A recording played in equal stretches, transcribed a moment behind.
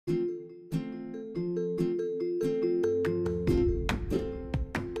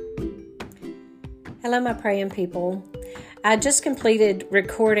Hello, my praying people. I just completed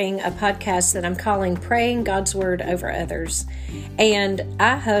recording a podcast that I'm calling Praying God's Word Over Others. And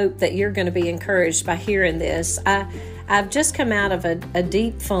I hope that you're going to be encouraged by hearing this. I've just come out of a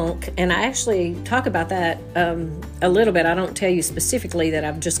deep funk, and I actually talk about that a little bit. I don't tell you specifically that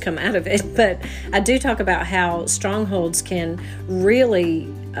I've just come out of it, but I do talk about how strongholds can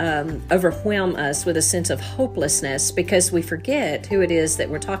really overwhelm us with a sense of hopelessness because we forget who it is that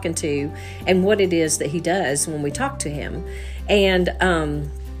we're talking to and what it is that He does when we talk to Him. And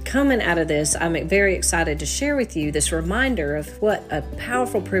coming out of this, I'm very excited to share with you this reminder of what a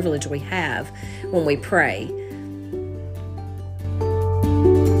powerful privilege we have when we pray.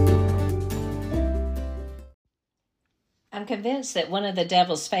 I'm convinced that one of the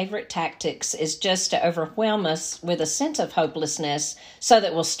devil's favorite tactics is just to overwhelm us with a sense of hopelessness so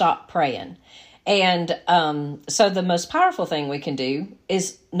that we'll stop praying. And so the most powerful thing we can do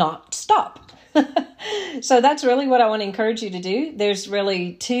is not stop. So that's really what I want to encourage you to do. There's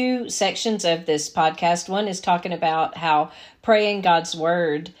really two sections of this podcast. One is talking about how praying God's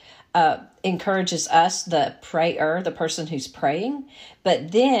word encourages us, the prayer, the person who's praying.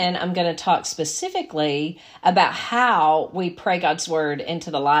 But then I'm going to talk specifically about how we pray God's word into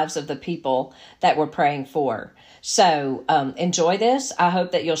the lives of the people that we're praying for. So enjoy this. I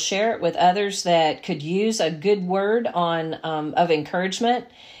hope that you'll share it with others that could use a good word of encouragement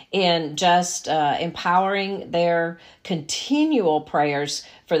in just empowering their continual prayers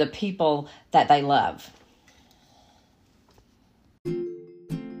for the people that they love.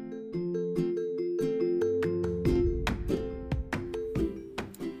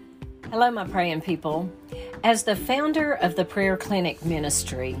 Hello, my praying people. As the founder of the Prayer Clinic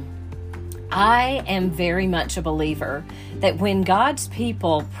Ministry, I am very much a believer that when God's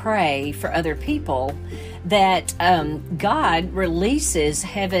people pray for other people, that God releases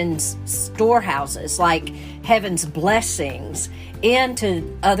heaven's storehouses, like heaven's blessings,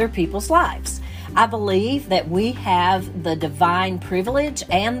 into other people's lives. I believe that we have the divine privilege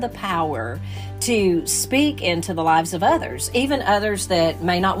and the power to speak into the lives of others, even others that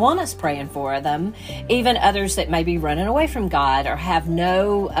may not want us praying for them, even others that may be running away from God or have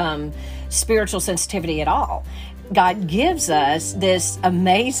no spiritual sensitivity at all. God gives us this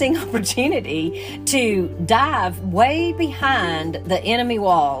amazing opportunity to dive way behind the enemy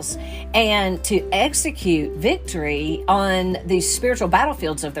walls and to execute victory on these spiritual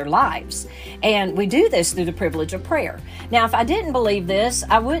battlefields of their lives. And we do this through the privilege of prayer. Now, if I didn't believe this,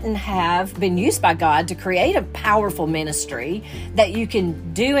 I wouldn't have been used by God to create a powerful ministry that you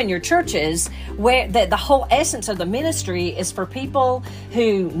can do in your churches, where the whole essence of the ministry is for people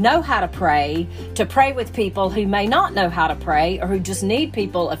who know how to pray with people who may not know how to pray or who just need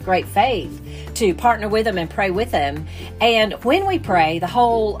people of great faith to partner with them and pray with them. And when we pray, the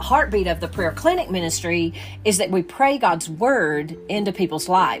whole heartbeat of the Prayer Clinic ministry is that we pray God's word into people's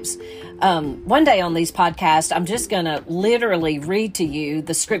lives. One day on these podcasts, I'm just going to literally read to you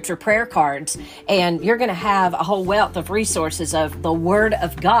the scripture prayer cards, and you're going to have a whole wealth of resources of the word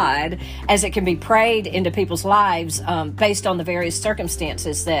of God as it can be prayed into people's lives based on the various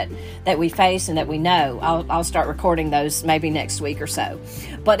circumstances that we face and that we know. I'll start recording those maybe next week or so.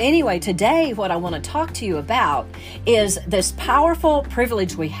 But anyway, today what I want to talk to you about is this powerful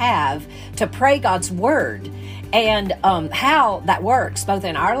privilege we have to pray God's word and how that works both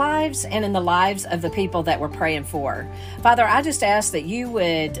in our lives and in the lives of the people that we're praying for. Father, I just ask that you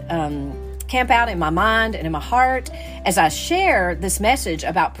would camp out in my mind and in my heart as I share this message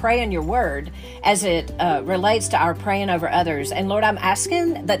about praying your word as it relates to our praying over others. And Lord, I'm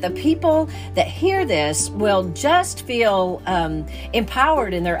asking that the people that hear this will just feel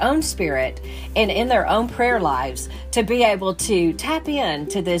empowered in their own spirit and in their own prayer lives to be able to tap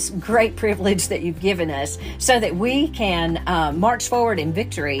into this great privilege that you've given us so that we can march forward in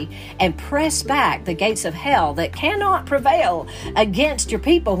victory and press back the gates of hell that cannot prevail against your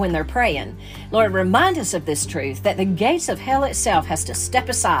people when they're praying. Lord, remind us of this truth, that the gates of hell itself has to step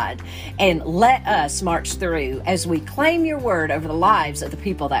aside and let us march through as we claim your word over the lives of the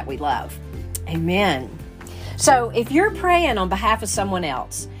people that we love. Amen. So if you're praying on behalf of someone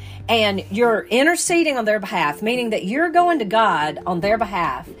else and you're interceding on their behalf, meaning that you're going to God on their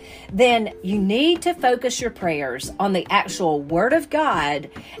behalf, then you need to focus your prayers on the actual word of God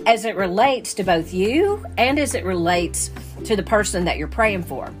as it relates to both you and as it relates to the person that you're praying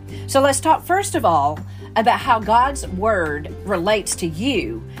for. So let's talk first of all about how God's word relates to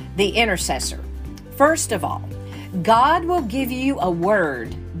you, the intercessor. First of all, God will give you a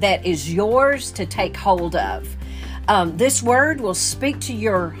word that is yours to take hold of. This word will speak to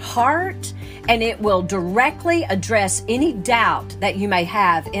your heart and it will directly address any doubt that you may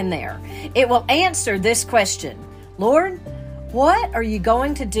have in there. It will answer this question: Lord, what are you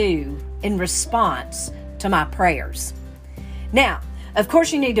going to do in response to my prayers? Now, of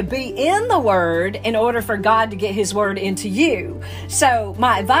course, you need to be in the Word in order for God to get His Word into you. So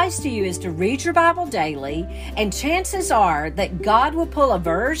my advice to you is to read your Bible daily, and chances are that God will pull a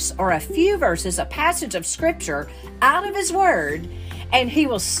verse or a few verses, a passage of Scripture out of His Word, and He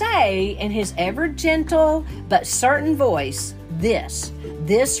will say in His ever gentle but certain voice, this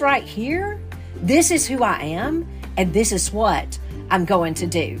right here, this is who I am, and this is what I'm going to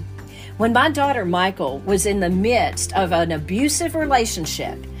do. When my daughter Michael was in the midst of an abusive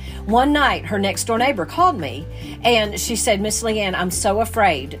relationship, one night her next door neighbor called me and she said, Miss Leanne, I'm so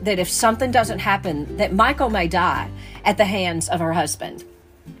afraid that if something doesn't happen, that Michael may die at the hands of her husband.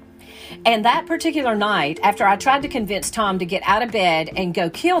 And that particular night, after I tried to convince Tom to get out of bed and go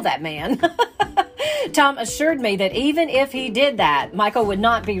kill that man, Tom assured me that even if he did that, Michael would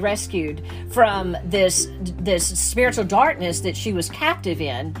not be rescued from this spiritual darkness that she was captive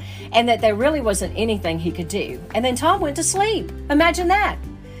in, and that there really wasn't anything he could do. And then Tom went to sleep. Imagine that.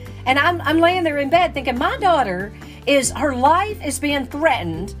 And I'm laying there in bed thinking, my daughter her life is being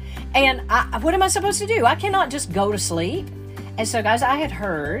threatened, and what am I supposed to do? I cannot just go to sleep. And so, guys, I had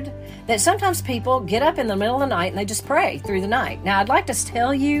heard that sometimes people get up in the middle of the night and they just pray through the night. Now, I'd like to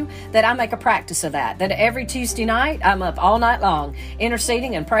tell you that I make a practice of that every Tuesday night, I'm up all night long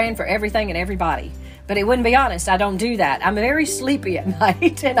interceding and praying for everything and everybody. But it wouldn't be honest, I don't do that. I'm very sleepy at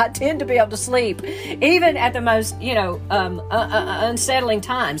night, and I tend to be able to sleep even at the most, unsettling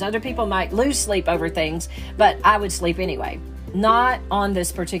times. Other people might lose sleep over things, but I would sleep anyway. Not on this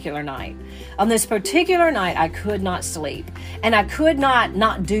particular night. On this particular night, I could not sleep, and I could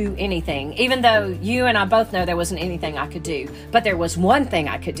not do anything, even though you and I both know there wasn't anything I could do. But there was one thing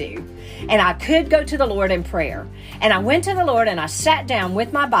I could do, and I could go to the Lord in prayer. And I went to the Lord, and I sat down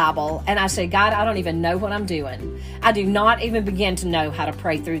with my Bible, and I said, God, I don't even know what I'm doing. I do not even begin to know how to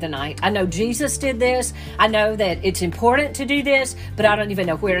pray through the night. I know Jesus did this. I know that it's important to do this, but I don't even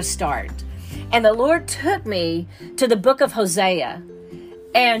know where to start. And the Lord took me to the book of Hosea,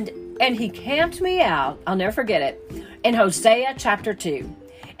 and He camped me out, I'll never forget it, in Hosea chapter 2.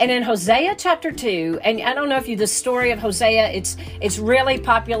 And in Hosea chapter 2, and I don't know if the story of Hosea, it's really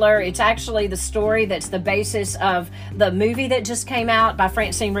popular. It's actually the story that's the basis of the movie that just came out by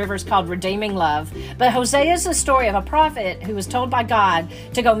Francine Rivers called Redeeming Love. But Hosea is the story of a prophet who was told by God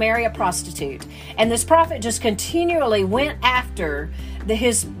to go marry a prostitute. And this prophet just continually went after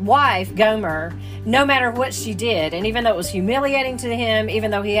his wife, Gomer, no matter what she did. And even though it was humiliating to him, even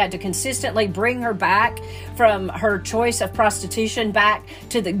though he had to consistently bring her back from her choice of prostitution back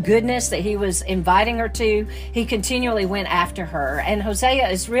to the goodness that he was inviting her to, he continually went after her. And Hosea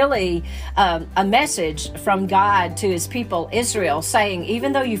is really a message from God to His people Israel, saying,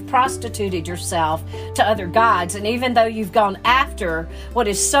 even though you've prostituted yourself to other gods, and even though you've gone after what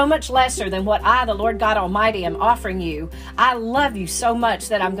is so much lesser than what I, the Lord God Almighty, am offering you, I love you so much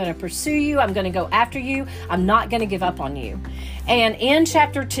that I'm going to pursue you. I'm going to go after you. I'm not going to give up on you. And in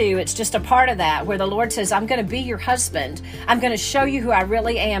chapter 2, it's just a part of that where the Lord says, I'm going to be your husband. I'm going to show you who I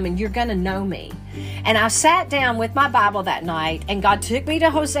really am, and you're going to know me. And I sat down with my Bible that night, and God took me to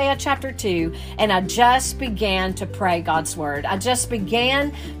Hosea chapter 2, and I just began to pray God's word. I just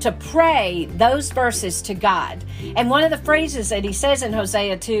began to pray those verses to God. And one of the phrases that He says in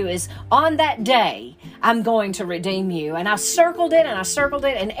Hosea 2 is, on that day, I'm going to redeem you. And I circled it and I circled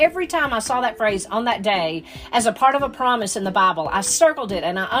it. And every time I saw that phrase, on that day, as a part of a promise in the Bible, I circled it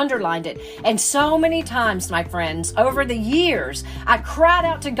and I underlined it. And so many times, my friends, over the years, I cried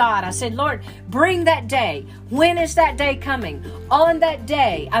out to God. I said, Lord, bring that day. When is that day coming? On that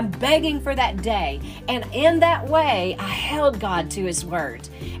day, I'm begging for that day. And in that way, I held God to His word.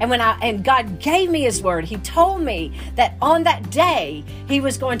 And God gave me His word. He told me that on that day, He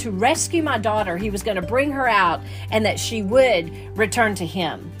was going to rescue my daughter. He was going to bring her out, and that she would return to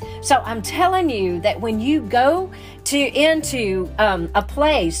Him. So I'm telling you that when you go into a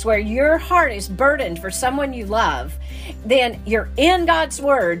place where your heart is burdened for someone you love, then you're in God's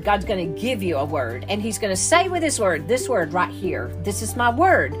word. God's going to give you a word, and He's going to say with His word, this word right here, this is my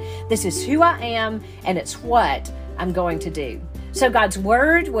word. This is who I am, and it's what I'm going to do. So God's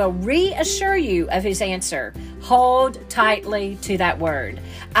word will reassure you of His answer. Hold tightly to that word.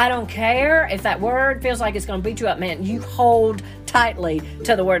 I don't care if that word feels like it's going to beat you up, man. You hold tightly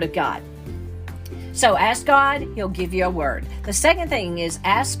to the word of God. So ask God, He'll give you a word. The second thing is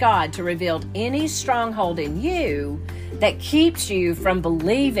ask God to reveal any stronghold in you that keeps you from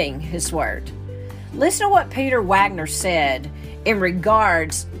believing His word. Listen to what Peter Wagner said in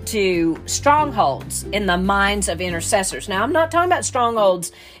regards to strongholds in the minds of intercessors. Now, I'm not talking about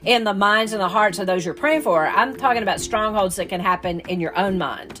strongholds in the minds and the hearts of those you're praying for. I'm talking about strongholds that can happen in your own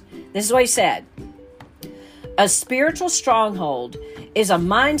mind. This is what he said. A spiritual stronghold is a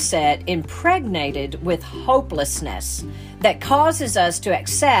mindset impregnated with hopelessness that causes us to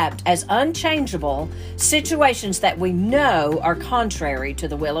accept as unchangeable situations that we know are contrary to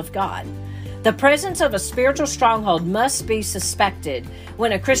the will of God. The presence of a spiritual stronghold must be suspected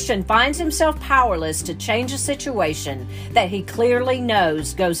when a Christian finds himself powerless to change a situation that he clearly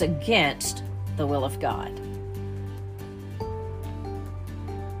knows goes against the will of God.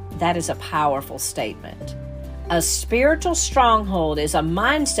 That is a powerful statement. A spiritual stronghold is a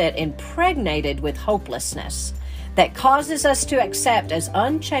mindset impregnated with hopelessness that causes us to accept as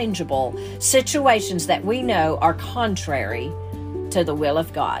unchangeable situations that we know are contrary to the will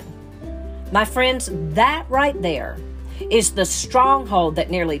of God. My friends, that right there is the stronghold that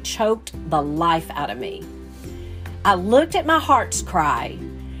nearly choked the life out of me. I looked at my heart's cry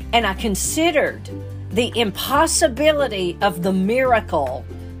and I considered the impossibility of the miracle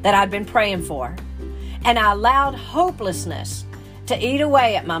that I'd been praying for. And I allowed hopelessness to eat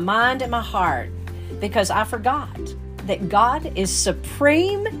away at my mind and my heart because I forgot that God is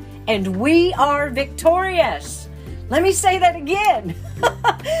supreme and we are victorious. Let me say that again.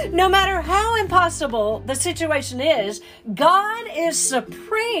 No matter how impossible the situation is, God is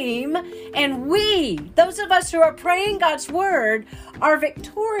supreme, and we, those of us who are praying God's word, are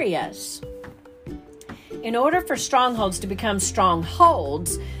victorious. In order for strongholds to become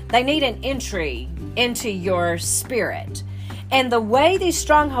strongholds, they need an entry into your spirit. And the way these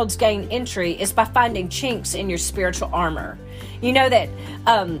strongholds gain entry is by finding chinks in your spiritual armor. You know that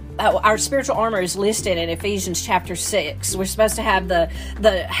our spiritual armor is listed in Ephesians chapter 6. We're supposed to have the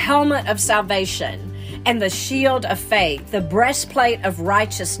helmet of salvation and the shield of faith, the breastplate of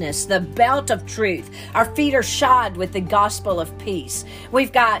righteousness, the belt of truth. Our feet are shod with the gospel of peace.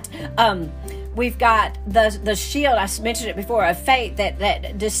 We've got the shield, I mentioned it before, of faith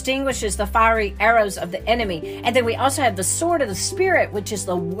that distinguishes the fiery arrows of the enemy. And then we also have the sword of the Spirit, which is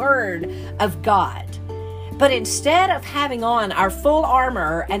the word of God. But instead of having on our full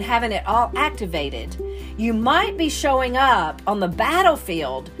armor and having it all activated, you might be showing up on the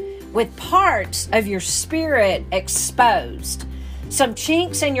battlefield with parts of your spirit exposed. Some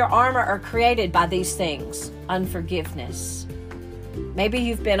chinks in your armor are created by these things. Unforgiveness. Maybe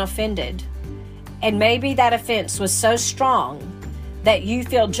you've been offended. And maybe that offense was so strong that you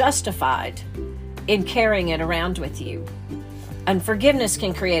feel justified in carrying it around with you. Unforgiveness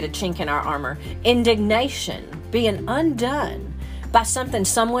can create a chink in our armor. Indignation, being undone by something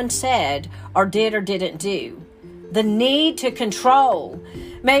someone said or did or didn't do. The need to control.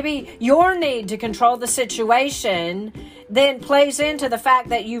 Maybe your need to control the situation then plays into the fact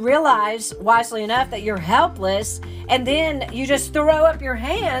that you realize, wisely enough, that you're helpless, and then you just throw up your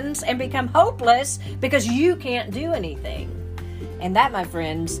hands and become hopeless because you can't do anything. And that, my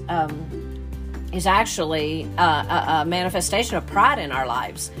friends, is actually a manifestation of pride in our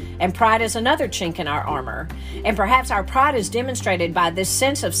lives. And pride is another chink in our armor. And perhaps our pride is demonstrated by this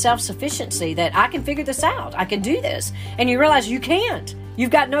sense of self-sufficiency that I can figure this out. I can do this. And you realize you can't.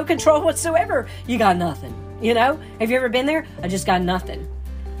 You've got no control whatsoever. You got nothing. You know? Have you ever been there? I just got nothing.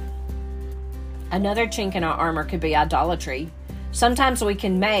 Another chink in our armor could be idolatry. Sometimes we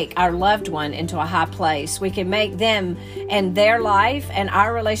can make our loved one into a high place. We can make them and their life and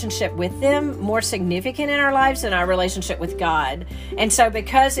our relationship with them more significant in our lives than our relationship with God. And so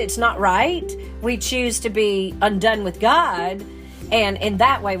because it's not right, we choose to be undone with God. And in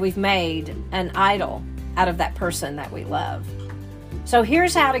that way, we've made an idol out of that person that we love. So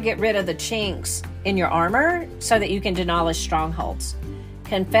here's how to get rid of the chinks in your armor so that you can demolish strongholds.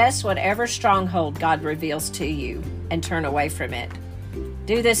 Confess whatever stronghold God reveals to you and turn away from it.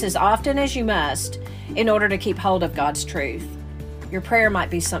 Do this as often as you must in order to keep hold of God's truth. Your prayer might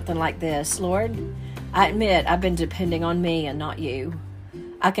be something like this: Lord, I admit I've been depending on me and not you.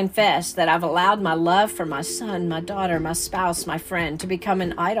 I confess that I've allowed my love for my son, my daughter, my spouse, my friend to become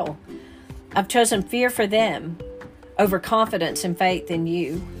an idol. I've chosen fear for them over confidence and faith in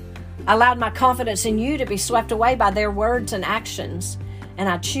you. I allowed my confidence in you to be swept away by their words and actions. And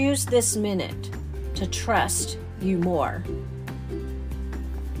I choose this minute to trust you more.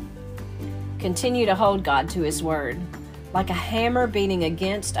 Continue to hold God to His word. Like a hammer beating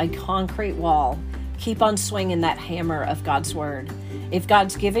against a concrete wall, keep on swinging that hammer of God's word. If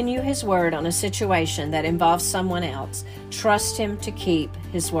God's given you His word on a situation that involves someone else, trust Him to keep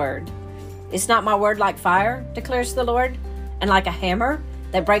His word. Is not my word like fire, declares the Lord, and like a hammer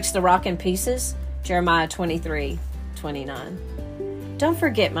that breaks the rock in pieces? Jeremiah 23:29. Don't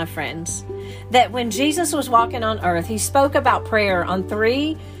forget, my friends, that when Jesus was walking on earth, he spoke about prayer on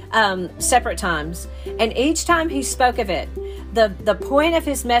 3 separate times. And each time he spoke of it, the point of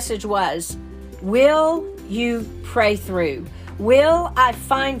his message was, will you pray through? Will I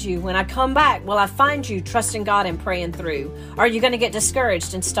find you when I come back? Will I find you trusting God and praying through? Or are you going to get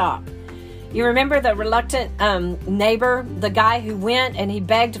discouraged and stop? You remember the reluctant neighbor, the guy who went and he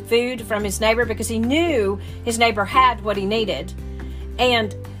begged food from his neighbor because he knew his neighbor had what he needed.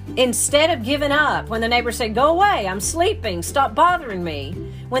 And instead of giving up, when the neighbor said, go away, I'm sleeping, stop bothering me,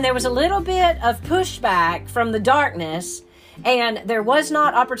 when there was a little bit of pushback from the darkness and there was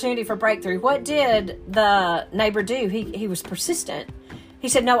not opportunity for breakthrough, what did the neighbor do? He was persistent. He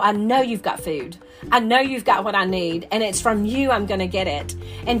said, no, I know you've got food. I know you've got what I need, and it's from you I'm going to get it.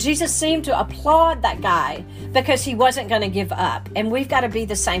 And Jesus seemed to applaud that guy because he wasn't going to give up. And we've got to be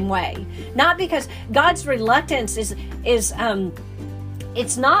the same way. Not because God's reluctance is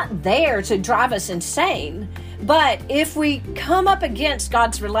it's not there to drive us insane. But if we come up against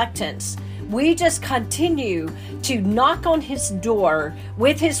God's reluctance, we just continue to knock on his door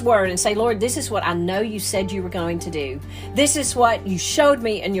with his word and say, Lord, this is what I know you said you were going to do. This is what you showed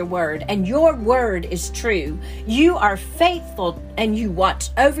me in your word, and your word is true. You are faithful and you watch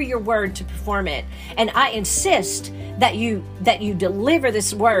over your word to perform it. And I insist that you deliver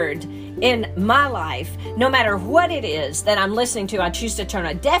this word in my life, no matter what it is that I'm listening to. I choose to turn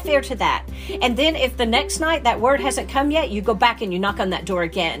a deaf ear to that. And then if the next night that word hasn't come yet, you go back and you knock on that door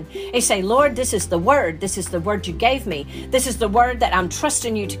again. And you say, Lord, this is the word. This is the word you gave me. This is the word that I'm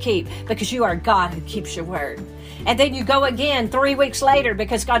trusting you to keep, because you are God who keeps your word. And then you go again 3 weeks later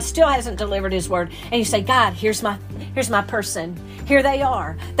because God still hasn't delivered his word. And you say, God, here's my person. Here they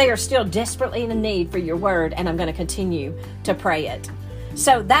are. They are still desperately in need for your word, and I'm going to continue to pray it.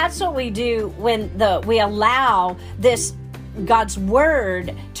 So that's what we do when we allow this God's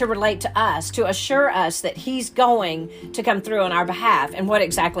word to relate to us, to assure us that he's going to come through on our behalf and what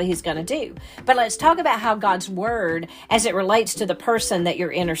exactly he's going to do. But let's talk about how God's word as it relates to the person that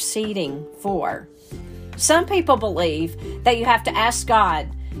you're interceding for. Some people believe that you have to ask God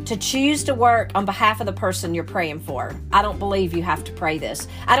to choose to work on behalf of the person you're praying for. I don't believe you have to pray this.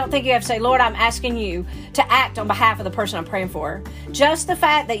 I don't think you have to say, Lord, I'm asking you to act on behalf of the person I'm praying for. Just the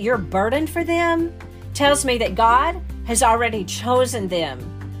fact that you're burdened for them tells me that God has already chosen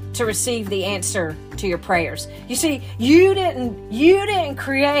them to receive the answer to your prayers. You see, you didn't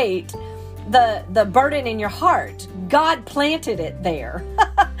create the burden in your heart. God planted it there.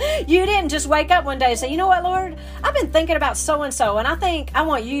 You didn't just wake up one day and say, you know what, Lord, I've been thinking about so-and-so, and I think I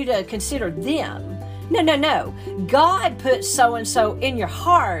want you to consider them. No. God put so-and-so in your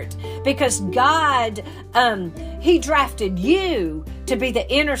heart because God, he drafted you to be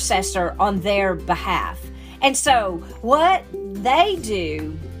the intercessor on their behalf. And so what they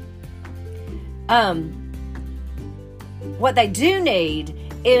do need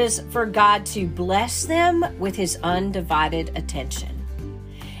is for God to bless them with his undivided attention.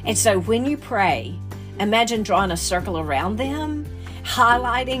 And so when you pray, imagine drawing a circle around them,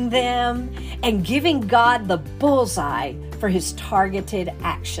 highlighting them, and giving God the bullseye for his targeted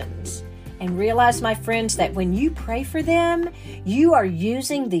actions. And realize, my friends, that when you pray for them, you are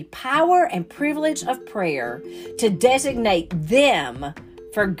using the power and privilege of prayer to designate them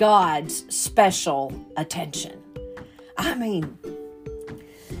for God's special attention. I mean,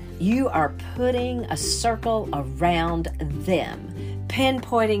 you are putting a circle around them,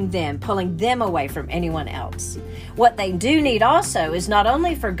 pinpointing them, pulling them away from anyone else. What they do need also is not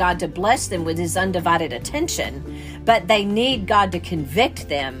only for God to bless them with his undivided attention, but they need God to convict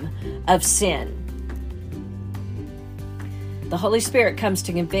them of sin. The Holy Spirit comes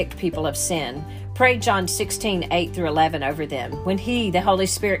to convict people of sin. Pray John 16:8-11 over them. When he, the Holy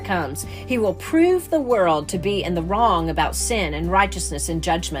Spirit, comes, he will prove the world to be in the wrong about sin and righteousness and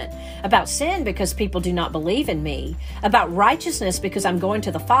judgment. About sin because people do not believe in me. About righteousness because I'm going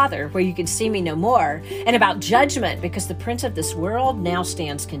to the Father where you can see me no more. And about judgment because the prince of this world now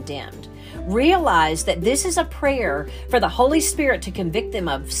stands condemned. Realize that this is a prayer for the Holy Spirit to convict them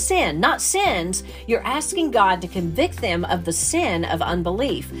of sin, not sins. You're asking God to convict them of the sin of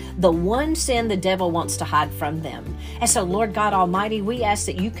unbelief, the one sin the devil wants to hide from them. And so, Lord God Almighty, we ask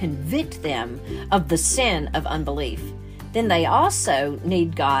that you convict them of the sin of unbelief. Then they also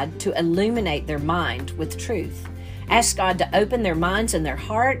need God to illuminate their mind with truth. Ask God to open their minds and their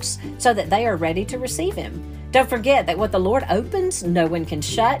hearts so that they are ready to receive him. Don't forget that what the Lord opens, no one can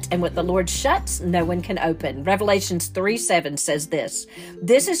shut, and what the Lord shuts, no one can open. Revelations 3:7 says this: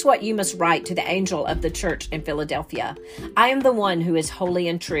 "This is what you must write to the angel of the church in Philadelphia. I am the one who is holy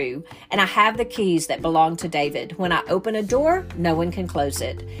and true, and I have the keys that belong to David. When I open a door, no one can close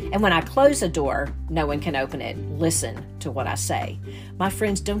it. And when I close a door, no one can open it. Listen to what I say." My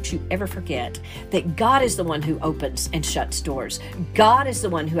friends, don't you ever forget that God is the one who opens and shuts doors. God is the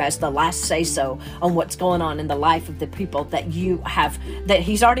one who has the last say-so on what's going on in the life of the people that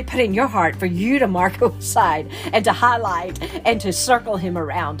He's already put in your heart for you to mark aside and to highlight and to circle Him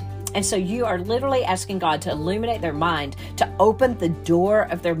around. And so you are literally asking God to illuminate their mind, to open the door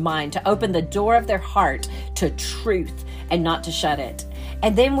of their mind, to open the door of their heart to truth and not to shut it.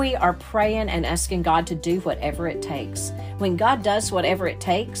 And then we are praying and asking God to do whatever it takes. When God does whatever it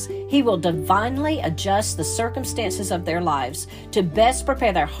takes, He will divinely adjust the circumstances of their lives to best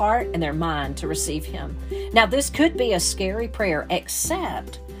prepare their heart and their mind to receive Him. Now, this could be a scary prayer,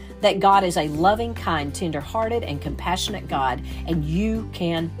 except that God is a loving, kind, tender-hearted, and compassionate God, and you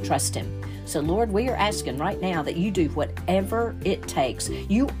can trust Him. So, Lord, we are asking right now that you do whatever it takes.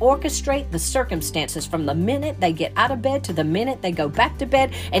 You orchestrate the circumstances from the minute they get out of bed to the minute they go back to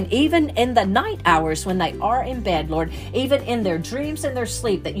bed, and even in the night hours when they are in bed, Lord, even in their dreams and their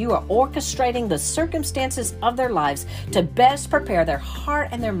sleep, that you are orchestrating the circumstances of their lives to best prepare their heart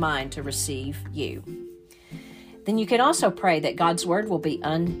and their mind to receive you. Then you can also pray that God's word will be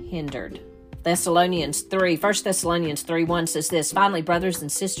unhindered. 1 Thessalonians 3:1 says this: "Finally, brothers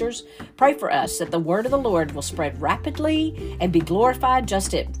and sisters, pray for us that the word of the Lord will spread rapidly and be glorified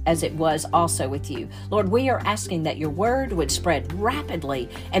just as it was also with you." Lord, we are asking that your word would spread rapidly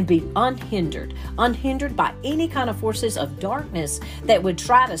and be unhindered by any kind of forces of darkness that would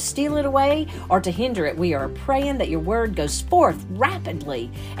try to steal it away or to hinder it. We are praying that your word goes forth rapidly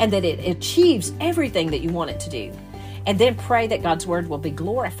and that it achieves everything that you want it to do. And then pray that God's word will be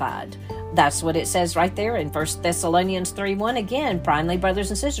glorified. That's what it says right there in 1 Thessalonians 3:1. Again, finally, brothers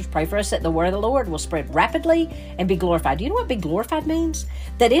and sisters, pray for us that the word of the Lord will spread rapidly and be glorified. Do you know what be glorified means?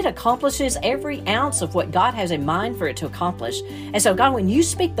 That it accomplishes every ounce of what God has in mind for it to accomplish. And so, God, when you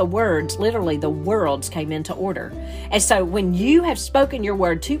speak the words, literally the worlds came into order. And so when you have spoken your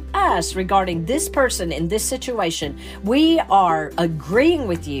word to us regarding this person in this situation, we are agreeing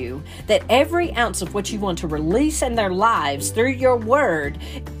with you that every ounce of what you want to release in their lives through your word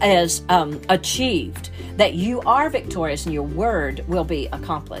is achieved, that you are victorious and your word will be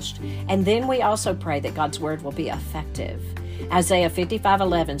accomplished. And then we also pray that God's word will be effective. Isaiah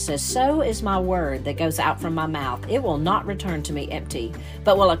 55:11 says, "So is my word that goes out from my mouth. It will not return to me empty,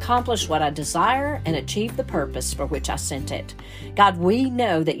 but will accomplish what I desire and achieve the purpose for which I sent it." God, we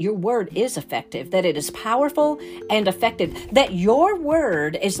know that your word is effective, that it is powerful and effective, that your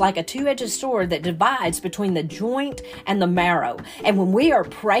word is like a two-edged sword that divides between the joint and the marrow. And when we are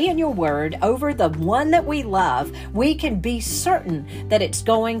praying your word over the one that we love, we can be certain that it's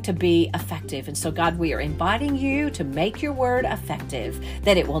going to be effective. And so, God, we are inviting you to make your word effective,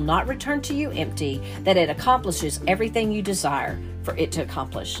 that it will not return to you empty, that it accomplishes everything you desire for it to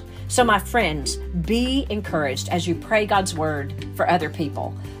accomplish. So, my friends, be encouraged as you pray God's word for other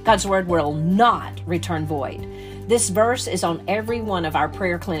people. God's word will not return void. This verse is on every one of our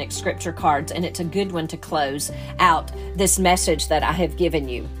prayer clinic scripture cards, and it's a good one to close out this message that I have given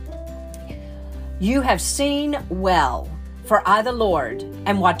you. "You have seen well, for I, the Lord,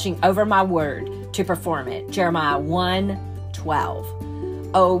 am watching over my word to perform it." Jeremiah 1:12.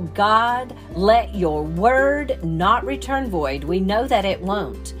 Oh God, let your word not return void. We know that it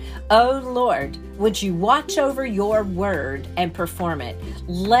won't. Oh Lord, would you watch over your word and perform it?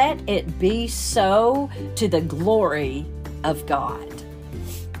 Let it be so to the glory of God.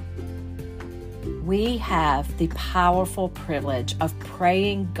 We have the powerful privilege of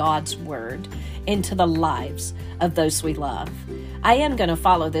praying God's word into the lives of those we love. I am going to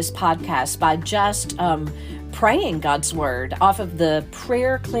follow this podcast by just praying God's word off of the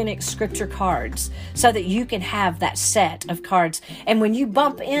prayer clinic scripture cards so that you can have that set of cards. And when you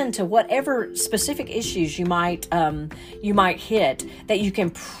bump into whatever specific issues you might hit, that you can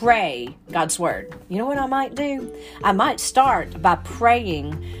pray God's word. You know what I might do? I might start by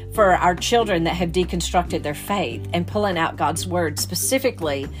praying for our children that have deconstructed their faith and pulling out God's word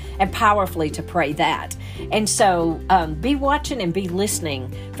specifically and powerfully to pray that. And so be watching and be listening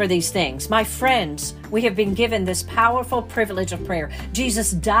for these things. My friends, we have been given this powerful privilege of prayer.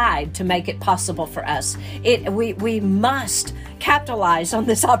 Jesus died to make it possible for us. We must capitalize on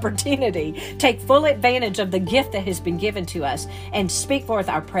this opportunity, take full advantage of the gift that has been given to us, and speak forth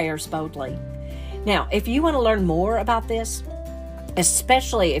our prayers boldly. Now, if you want to learn more about this,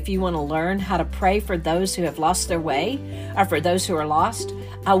 especially if you want to learn how to pray for those who have lost their way or for those who are lost,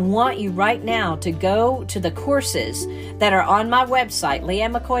 I want you right now to go to the courses that are on my website,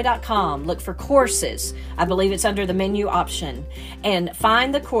 leannemccoy.com. Look for courses. I believe it's under the menu option. And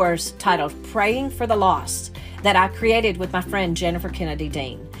find the course titled Praying for the Lost that I created with my friend Jennifer Kennedy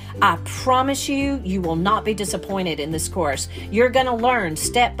Dean. I promise you, you will not be disappointed in this course. You're going to learn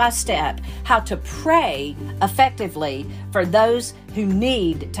step by step how to pray effectively for those who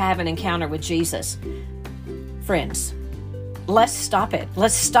need to have an encounter with Jesus. Friends, let's stop it.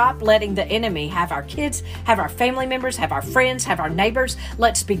 Let's stop letting the enemy have our kids, have our family members, have our friends, have our neighbors.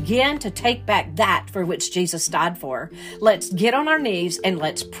 Let's begin to take back that for which Jesus died for. Let's get on our knees and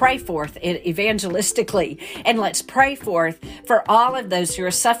let's pray forth evangelistically. And let's pray forth for all of those who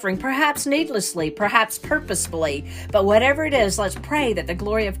are suffering, perhaps needlessly, perhaps purposefully. But whatever it is, let's pray that the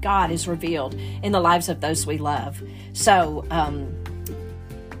glory of God is revealed in the lives of those we love. So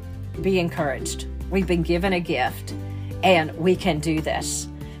be encouraged. We've been given a gift. And we can do this.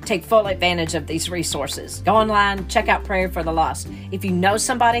 Take full advantage of these resources. Go online, check out Prayer for the Lost. If you know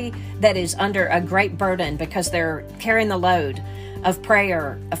somebody that is under a great burden because they're carrying the load of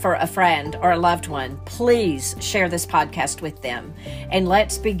prayer for a friend or a loved one, please share this podcast with them. And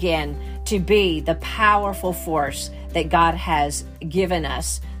let's begin to be the powerful force that God has given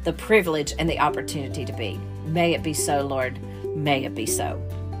us the privilege and the opportunity to be. May it be so, Lord. May it be so.